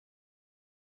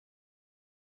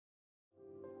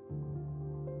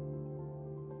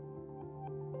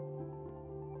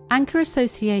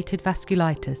ANCA-associated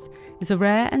vasculitis is a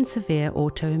rare and severe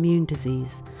autoimmune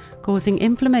disease causing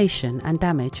inflammation and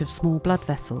damage of small blood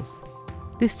vessels.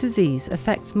 This disease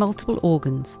affects multiple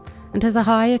organs and has a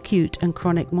high acute and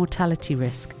chronic mortality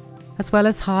risk, as well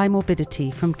as high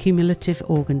morbidity from cumulative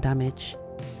organ damage.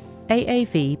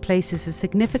 AAV places a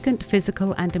significant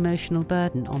physical and emotional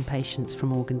burden on patients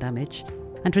from organ damage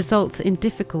and results in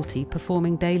difficulty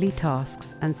performing daily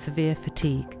tasks and severe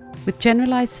fatigue. With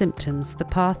generalised symptoms, the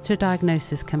path to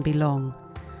diagnosis can be long,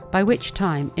 by which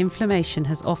time inflammation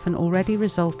has often already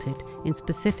resulted in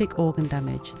specific organ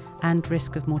damage and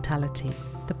risk of mortality.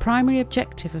 The primary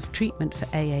objective of treatment for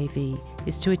AAV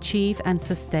is to achieve and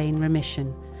sustain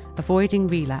remission, avoiding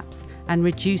relapse and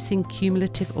reducing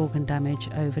cumulative organ damage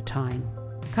over time.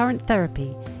 Current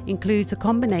therapy includes a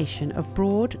combination of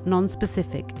broad,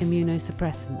 non-specific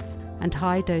immunosuppressants and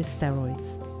high-dose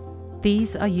steroids.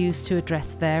 These are used to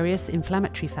address various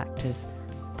inflammatory factors,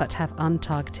 but have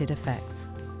untargeted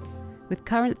effects. With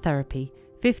current therapy,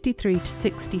 53 to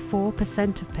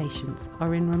 64% of patients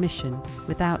are in remission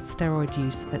without steroid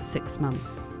use at 6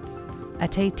 months.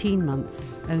 At 18 months,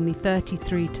 only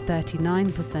 33 to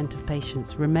 39% of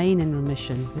patients remain in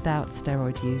remission without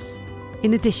steroid use.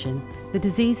 In addition, the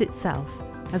disease itself,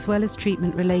 as well as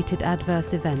treatment-related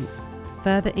adverse events,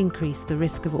 further increase the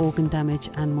risk of organ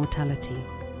damage and mortality.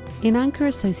 In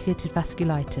ANCA-associated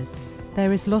vasculitis,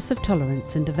 there is loss of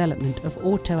tolerance and development of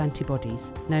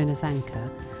autoantibodies, known as ANCA,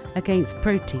 against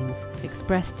proteins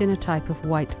expressed in a type of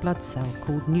white blood cell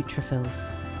called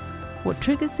neutrophils. What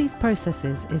triggers these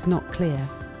processes is not clear.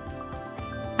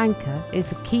 ANCA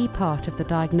is a key part of the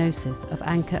diagnosis of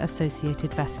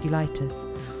ANCA-associated vasculitis,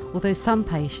 although some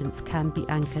patients can be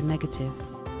ANCA negative.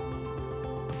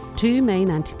 Two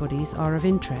main antibodies are of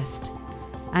interest: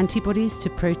 antibodies to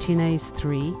proteinase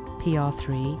 3,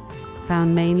 PR3,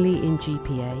 found mainly in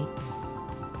GPA,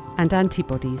 and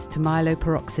antibodies to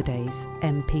myeloperoxidase,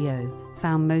 MPO,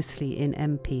 found mostly in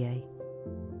MPA.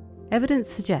 Evidence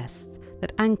suggests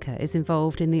that ANCA is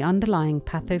involved in the underlying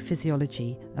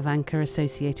pathophysiology of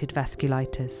ANCA-associated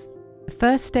vasculitis. The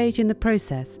first stage in the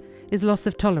process is loss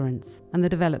of tolerance and the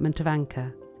development of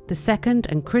ANCA. The second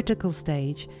and critical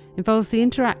stage involves the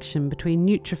interaction between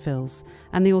neutrophils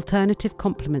and the alternative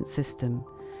complement system,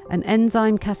 an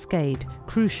enzyme cascade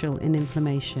crucial in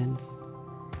inflammation.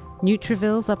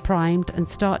 Neutrophils are primed and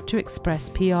start to express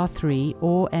PR3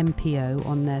 or MPO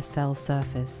on their cell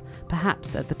surface,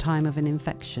 perhaps at the time of an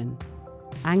infection.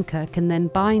 ANCA can then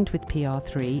bind with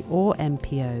PR3 or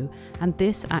MPO, and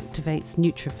this activates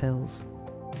neutrophils.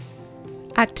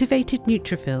 Activated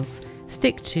neutrophils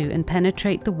stick to and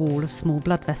penetrate the wall of small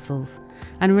blood vessels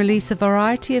and release a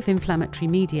variety of inflammatory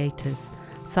mediators,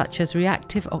 such as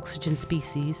reactive oxygen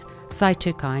species,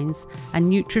 cytokines, and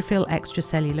neutrophil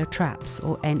extracellular traps,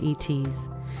 or NETs,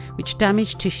 which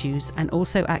damage tissues and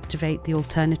also activate the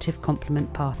alternative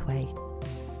complement pathway.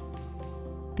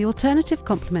 The alternative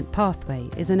complement pathway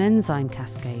is an enzyme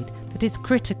cascade that is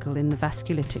critical in the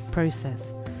vasculitic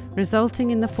process,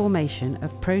 resulting in the formation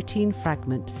of protein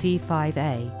fragment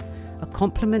C5a, a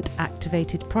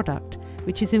complement-activated product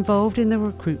which is involved in the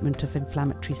recruitment of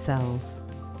inflammatory cells.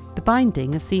 The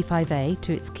binding of C5a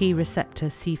to its key receptor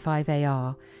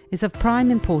C5aR is of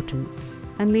prime importance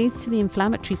and leads to the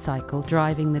inflammatory cycle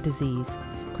driving the disease,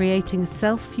 creating a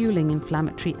self-fueling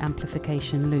inflammatory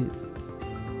amplification loop.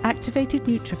 Activated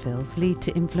neutrophils lead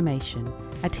to inflammation,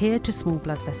 adhere to small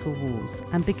blood vessel walls,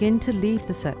 and begin to leave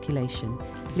the circulation,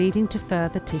 leading to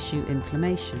further tissue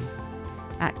inflammation.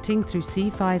 Acting through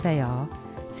C5aR,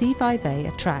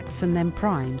 C5a attracts and then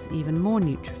primes even more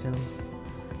neutrophils.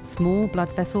 Small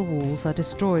blood vessel walls are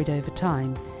destroyed over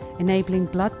time, enabling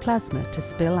blood plasma to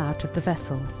spill out of the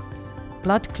vessel.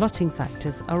 Blood clotting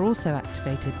factors are also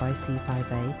activated by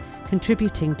C5a,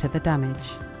 contributing to the damage.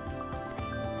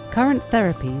 Current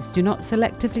therapies do not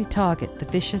selectively target the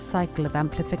vicious cycle of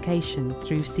amplification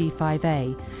through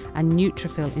C5a and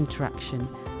neutrophil interaction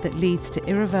that leads to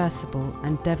irreversible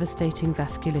and devastating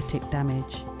vasculitic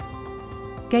damage.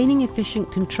 Gaining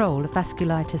efficient control of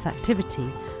vasculitis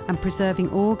activity and preserving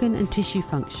organ and tissue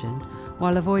function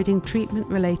while avoiding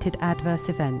treatment-related adverse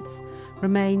events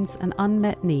remains an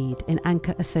unmet need in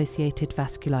ANCA-associated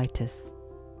vasculitis.